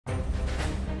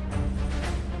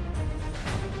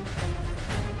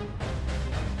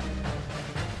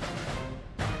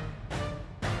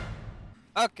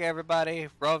Okay, everybody,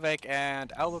 Rovek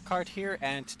and Alucard here,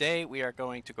 and today we are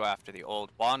going to go after the Old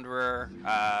Wanderer.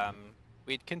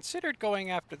 We'd considered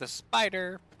going after the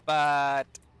spider, but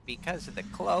because of the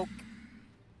cloak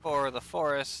for the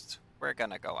forest, we're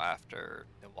gonna go after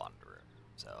the Wanderer.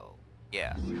 So,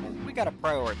 yeah, we gotta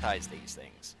prioritize these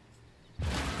things.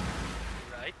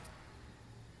 Right.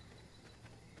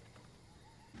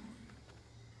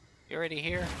 You already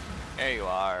here? There you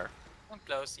are. I'm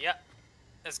close. Yeah.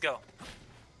 Let's go.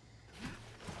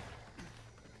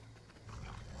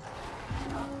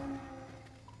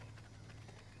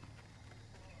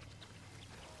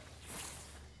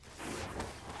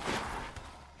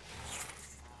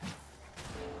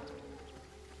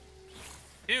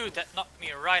 Dude, that knocked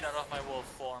me right out of my wolf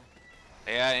form.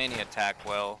 Yeah, any attack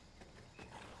will.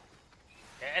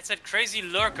 Yeah, it's that crazy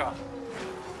lurker.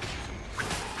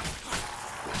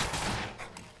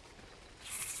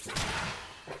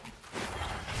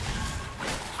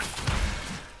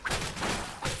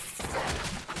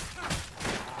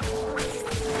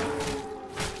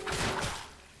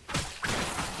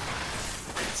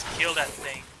 Let's kill that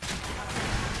thing.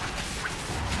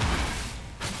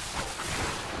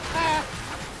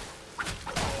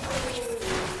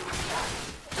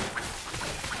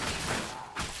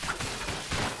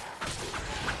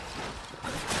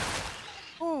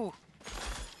 Ooh.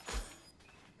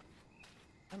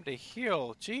 Time to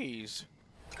heal, jeez.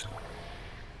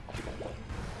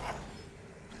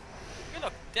 You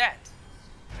look dead.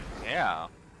 Yeah.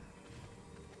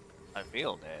 I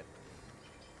feel dead.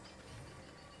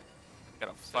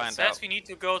 Gotta So it find says out. we need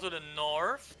to go to the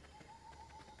north.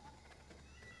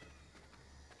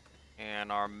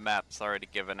 And our map's already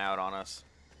given out on us.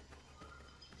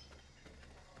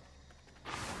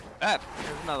 Ah,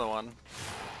 here's another one.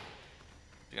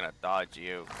 I'm gonna dodge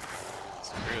you.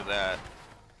 Screw that.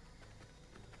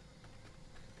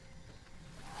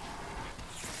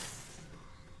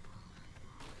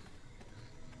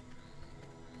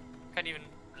 Can't even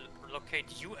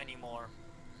locate you anymore.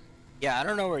 Yeah, I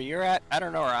don't know where you're at. I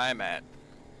don't know where I'm at.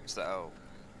 So,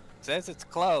 it says it's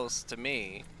close to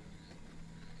me.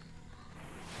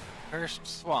 Cursed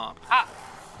swamp. Ha!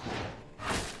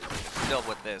 Deal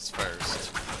with this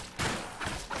first.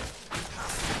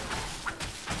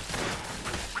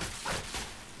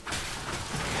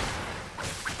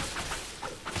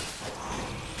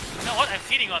 You know what? I'm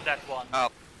feeding on that one. Oh.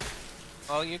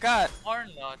 Well, you got. Or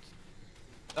not.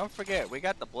 Don't forget, we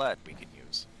got the blood we can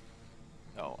use.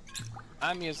 So,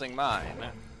 I'm using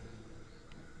mine.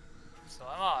 So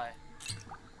am I.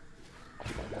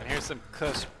 And here's some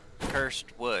cursed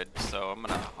wood, so I'm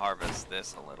gonna harvest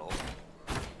this a little.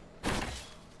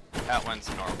 That one's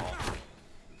normal.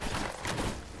 Right,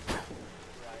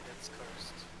 that's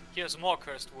cursed. Here's more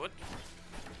cursed wood.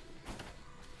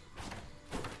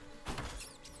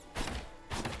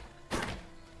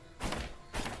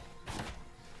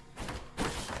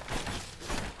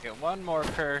 Get one more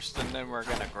cursed, and then we're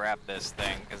gonna grab this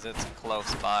thing, because it's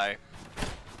close by.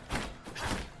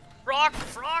 Frog!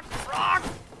 Frog! Frog!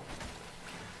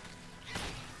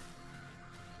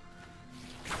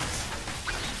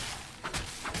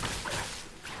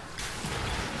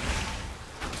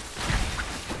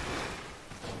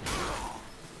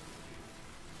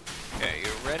 Okay,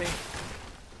 you ready?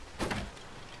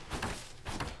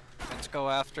 Let's go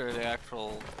after the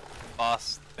actual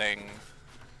boss thing.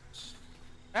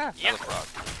 Ah, Yep. another frog.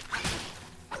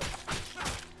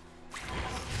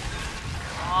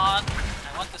 Come on!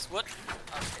 I want this wood.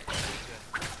 Okay, good.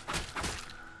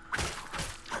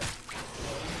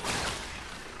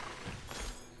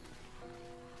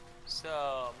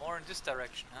 So, more in this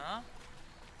direction, huh?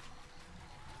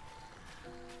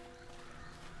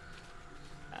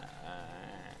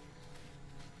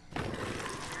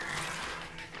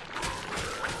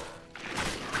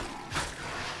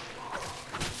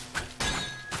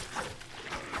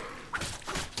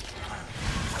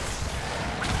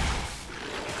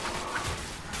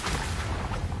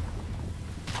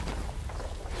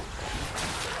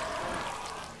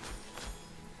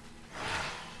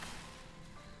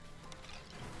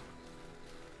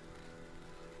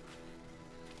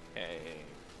 Okay.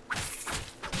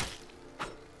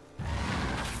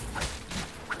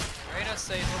 Radar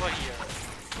says over here.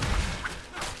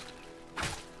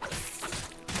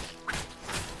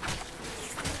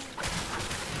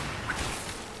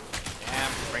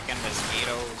 Damn freaking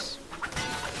mosquitoes.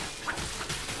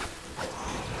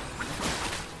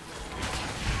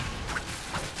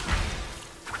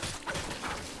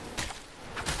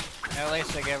 At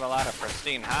least they give a lot of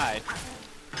pristine hide.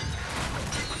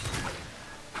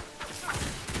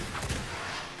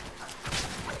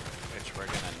 Which we're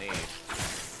gonna need.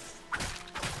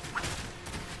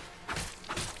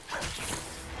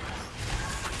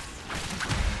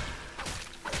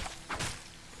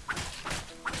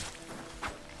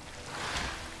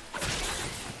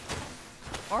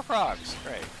 More frogs.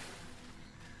 Great.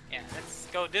 Yeah, let's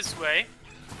go this way.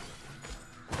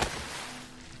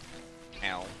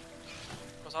 Ow.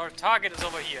 Because our target is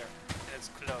over here. And it's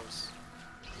close.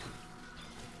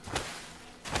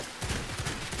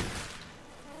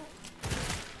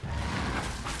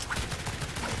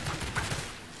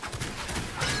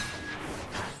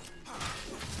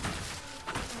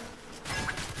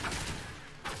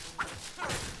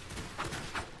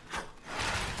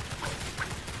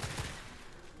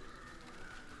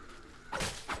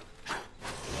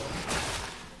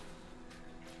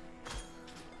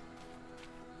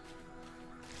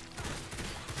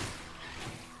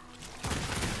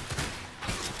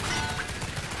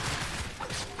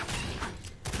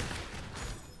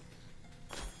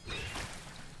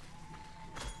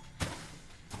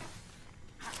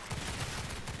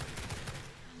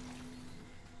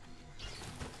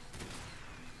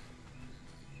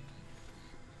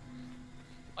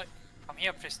 Come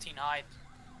here, pristine hide.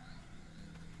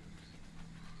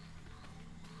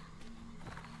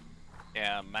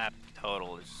 Yeah, map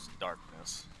total is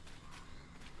darkness.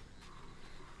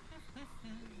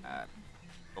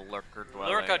 The lurker dwelling.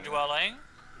 Lurker dwelling.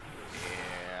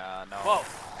 Yeah, no. Whoa.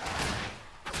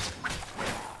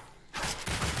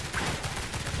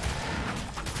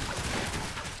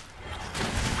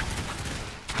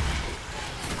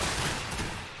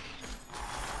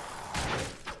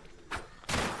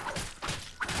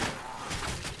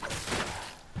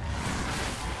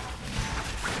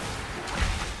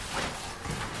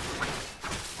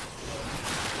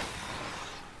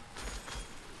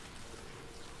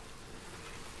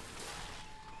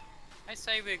 I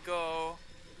say we go.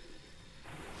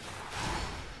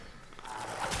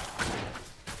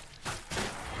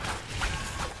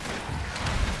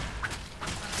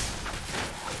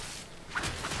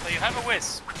 So you have a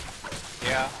wisp.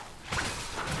 Yeah.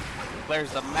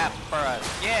 Clears the map for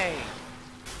us. Yay!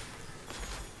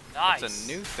 Nice. It's a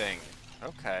new thing.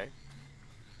 Okay.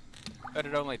 But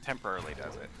it only temporarily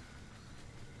does it.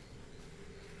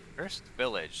 First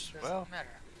village. Doesn't Well, matter.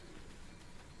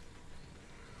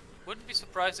 Wouldn't be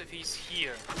surprised if he's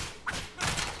here.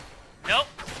 Nope.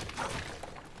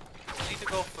 Need to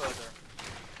go further.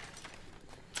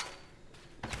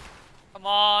 Come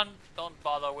on, don't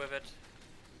bother with it.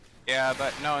 yeah,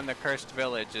 but knowing the cursed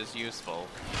village is useful.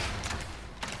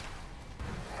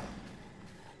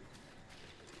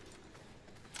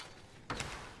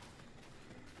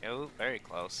 Oh, very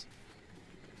close.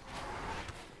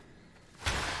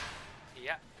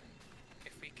 Yeah.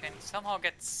 If we can somehow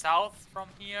get south from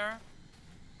here.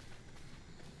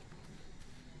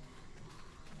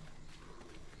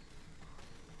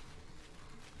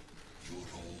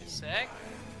 A sec.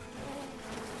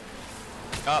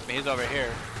 Oh, he's over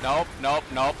here. Nope, nope,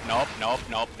 nope, nope, nope,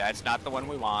 nope. That's not the one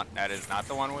we want. That is not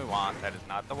the one we want. That is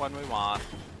not the one we want.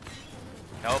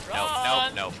 Nope, nope, nope,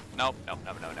 Run! nope, nope, nope,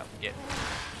 nope, nope, nope. Get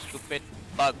stupid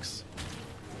bugs.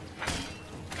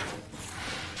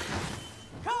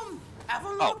 Come, have a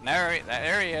Oh, look.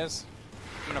 there he is.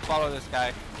 I'm gonna follow this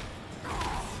guy.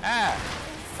 Ah,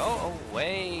 go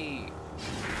away.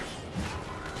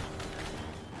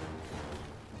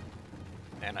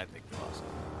 And I think we lost him.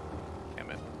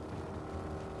 Damn it.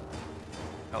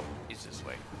 Oh, he's this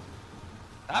way.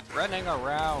 Stop running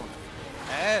around.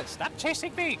 Stop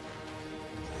chasing me.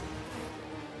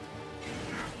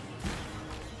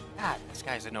 God, this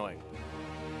guy's annoying.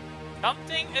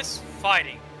 Something is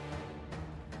fighting.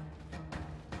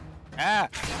 Ah,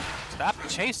 stop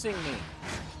chasing me.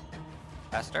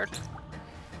 Bastard.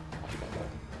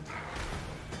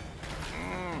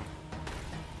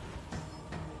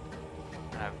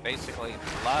 I've basically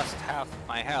lost half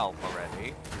my health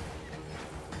already.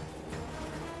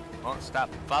 Won't stop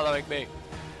following me.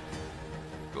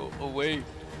 Go away.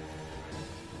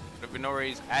 I don't even know where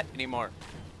he's at anymore.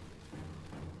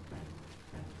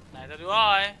 Neither do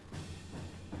I.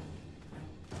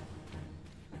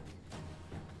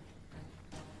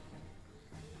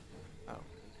 Oh,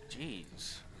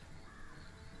 jeez.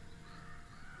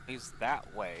 He's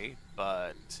that way,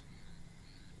 but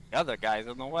the other guy's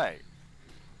in the way.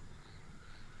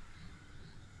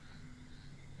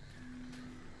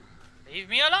 Leave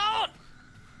me alone!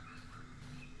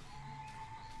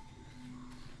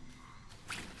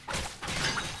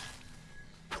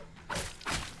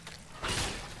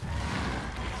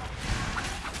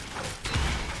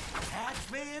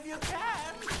 Catch me if you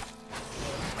can.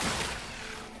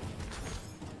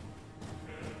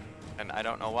 And I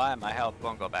don't know why my health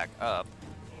won't go back up.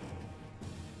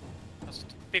 That's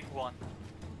the big one.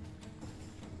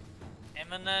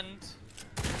 Imminent.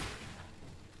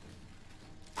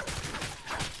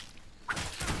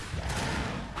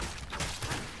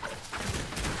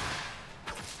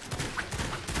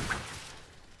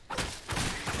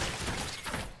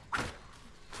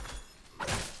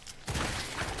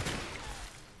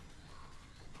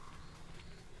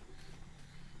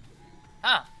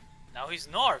 he's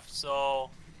north, so...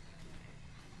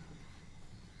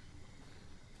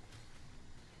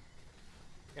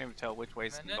 Can't even tell which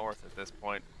way's Minute. north at this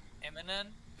point. Imminent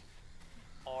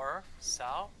or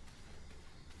south?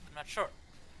 I'm not sure.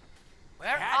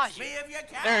 Where are Catch you? me if you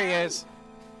can. There he is.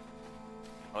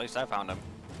 At least I found him.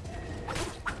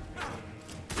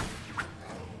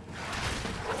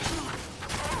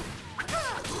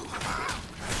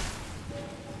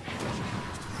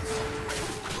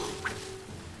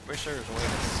 Wish there was a way to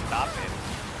stop it.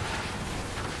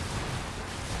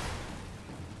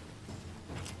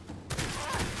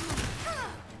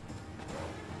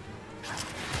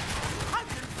 I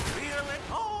can feel it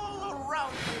all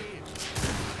around me.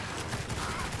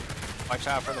 Watch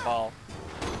out for the ball.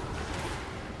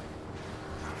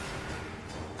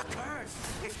 The curse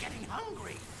is getting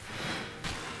hungry.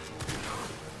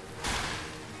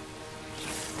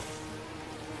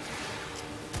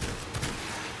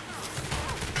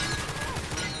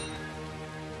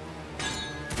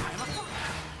 I am a fox.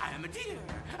 I am a deer.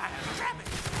 I am a rabbit.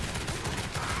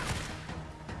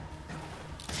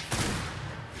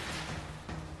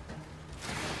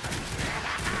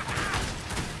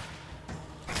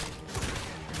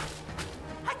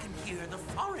 I can hear the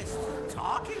forest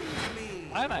talking to me.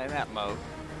 Why am I in that mode?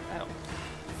 I don't.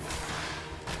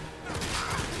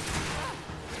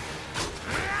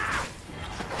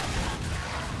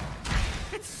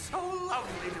 It's so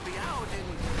lovely to be out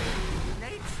in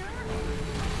nature.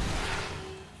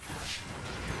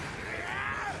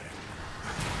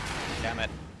 Damn it.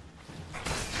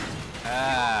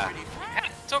 Ah. Pretty fast.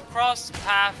 Had to cross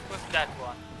path with that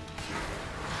one.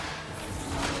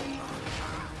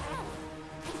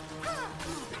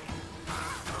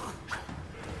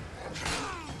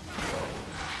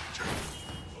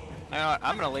 You know what?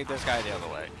 I'm gonna lead this guy the other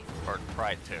way. Or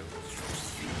try to.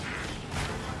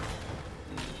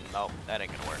 Nope, that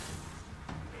ain't gonna work.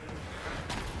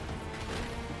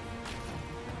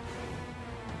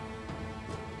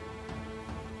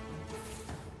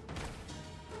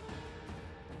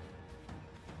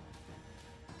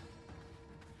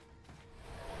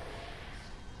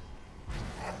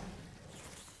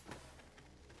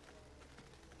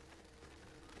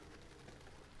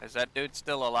 Is that dude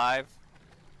still alive?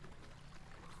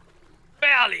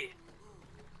 Barely!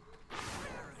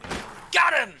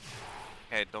 Got him!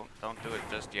 Okay, don't do it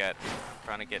just yet. I'm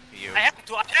trying to get to you. I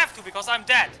have to because I'm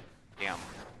dead. Damn.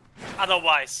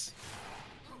 Otherwise.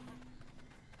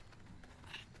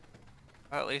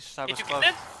 Well, at least I Did was you close.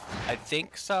 get it? I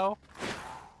think so.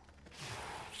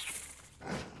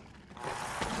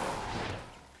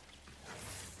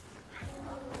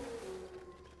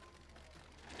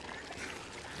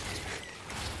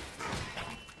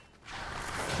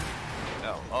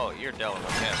 Oh, you're dealing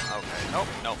with him. Okay. Nope,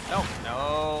 nope, nope,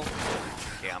 no.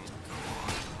 Damn.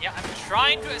 Yeah, I'm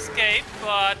trying to escape,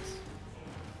 but...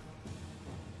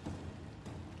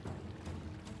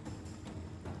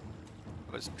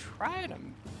 I was trying to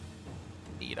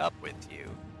meet up with you,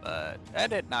 but that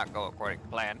did not go according to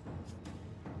plan.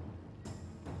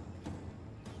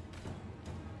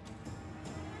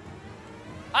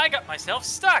 I got myself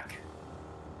stuck.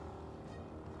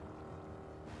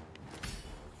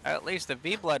 At least the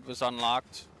V-Blood was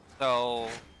unlocked, so...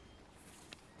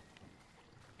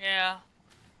 Yeah.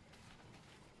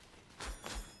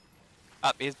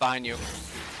 Up, he's behind you.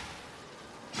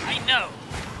 I know.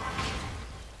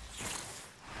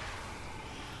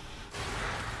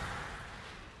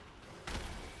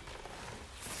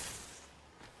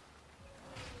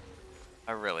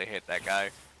 I really hate that guy.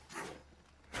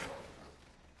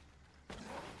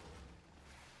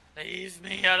 Leave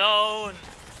me alone.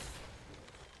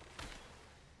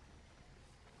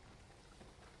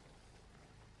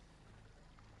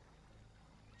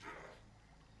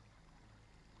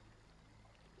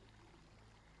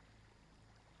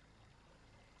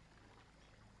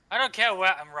 I don't care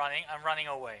where I'm running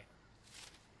away.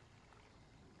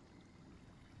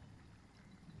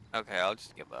 Okay, I'll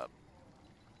just give up.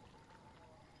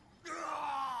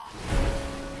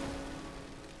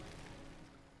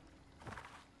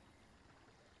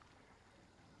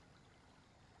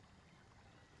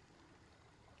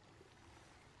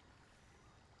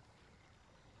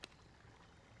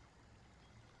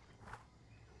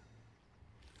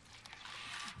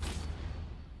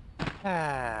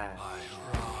 Ah.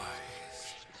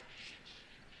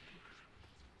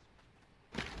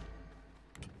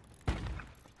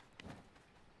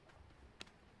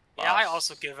 Yeah, I Boss.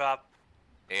 also give up.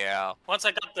 Yeah, Once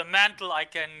I got the mantle, I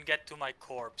can get to my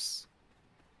corpse.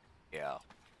 yeah.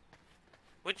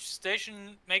 Which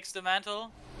station makes the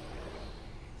mantle?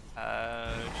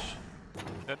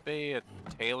 Should be a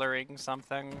tailoring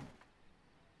something.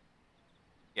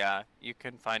 Yeah, you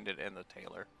can find it in the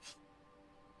tailor.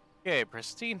 Okay,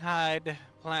 pristine hide,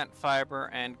 plant fiber,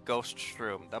 and ghost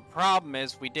shroom. The problem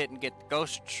is we didn't get the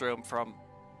ghost shroom from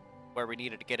where we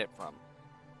needed to get it from.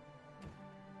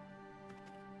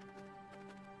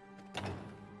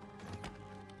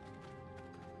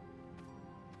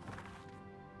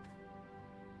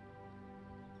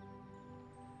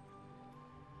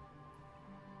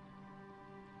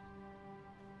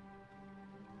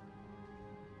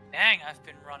 Dang, I've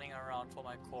been running around for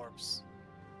my corpse.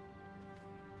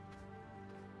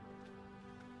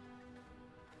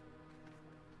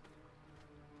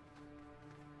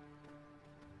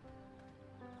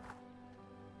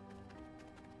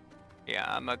 Yeah,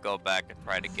 I'm gonna go back and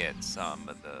try to get some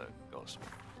of the ghost.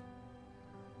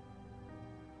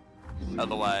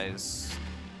 Otherwise,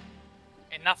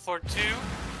 Enough for 2?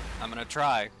 I'm gonna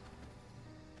try.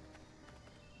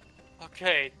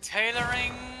 Okay,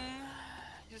 tailoring,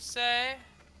 you say?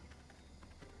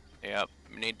 Yep,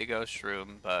 need to go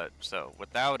shroom, but so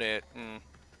without it,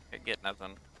 I get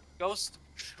nothing. Ghost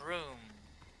shroom.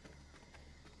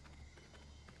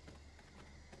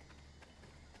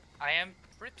 I am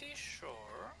pretty sure.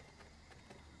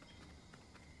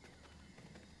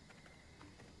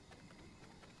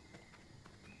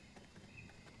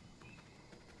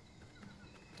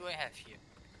 Do I have here?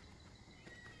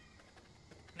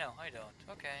 No, I don't.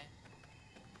 Okay.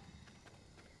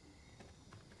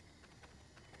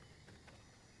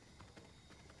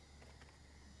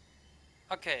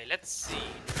 Okay, let's see.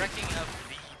 Tracking a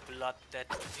V blood that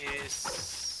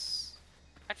is.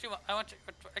 Actually, I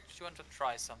actually want to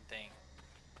try something.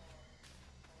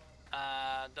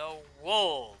 The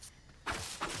wolf.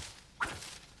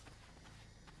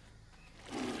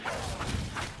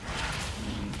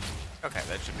 Okay,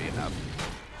 that should be enough.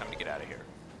 Time to get out of here.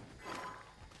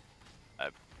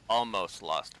 I've almost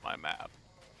lost my map.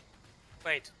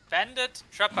 Wait, bandit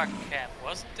trapper camp,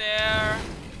 wasn't there?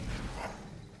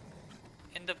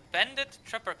 In the bandit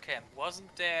trapper camp,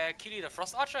 wasn't there Kili the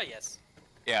Frost Archer? Yes.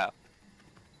 Yeah.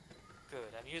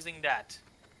 Good, I'm using that.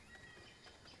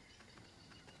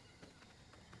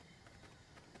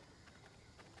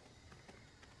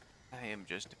 I am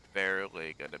just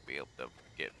barely gonna be able to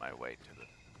get my way to the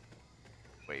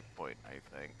waypoint, I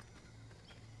think.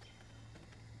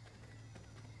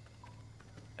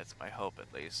 That's my hope,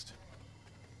 at least.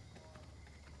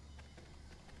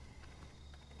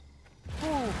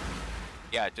 Whew.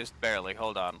 Yeah, just barely.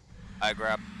 Hold on. I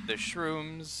grabbed the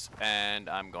shrooms, and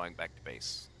I'm going back to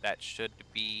base. That should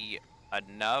be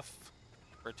enough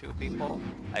for 2 people.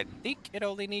 I think it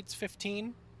only needs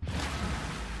 15.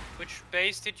 Which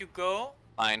base did you go?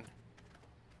 Fine.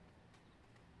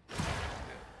 Good.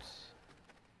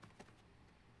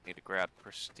 Need to grab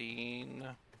pristine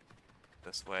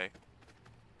this way.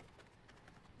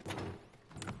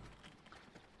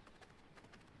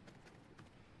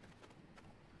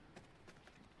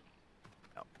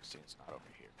 No, pristine's not over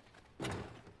here.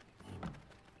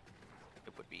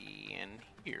 It would be in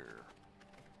here.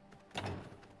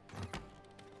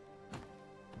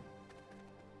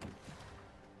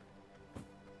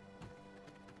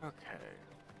 Okay.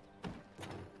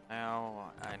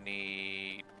 Now I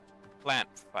need plant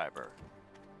fiber.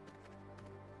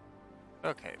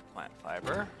 Okay, plant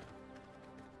fiber.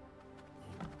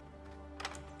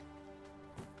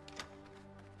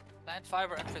 Plant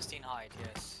fiber and pristine hide,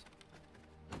 yes.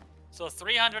 So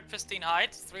 300 pristine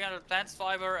hide, 300 plant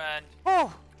fiber, and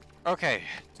Oh! Okay,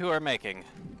 2 are making.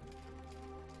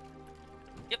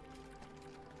 yep.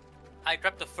 I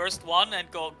grab the first one and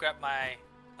go grab my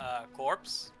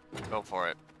corpse. Go for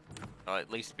it. I'll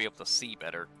at least be able to see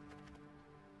better.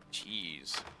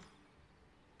 Jeez.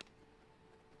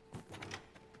 If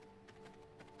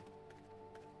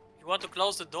you want to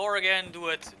close the door again, do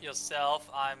it yourself.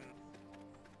 I'm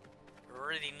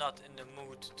really not in the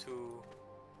mood to...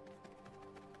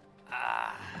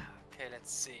 okay,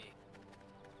 let's see.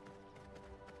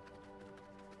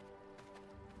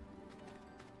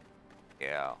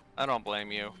 Yeah, I don't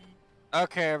blame you.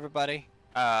 Okay, everybody.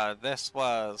 This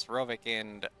was Rovik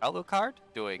and Alucard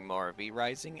doing more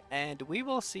V-Rising, and we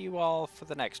will see you all for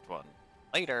the next one.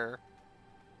 Later.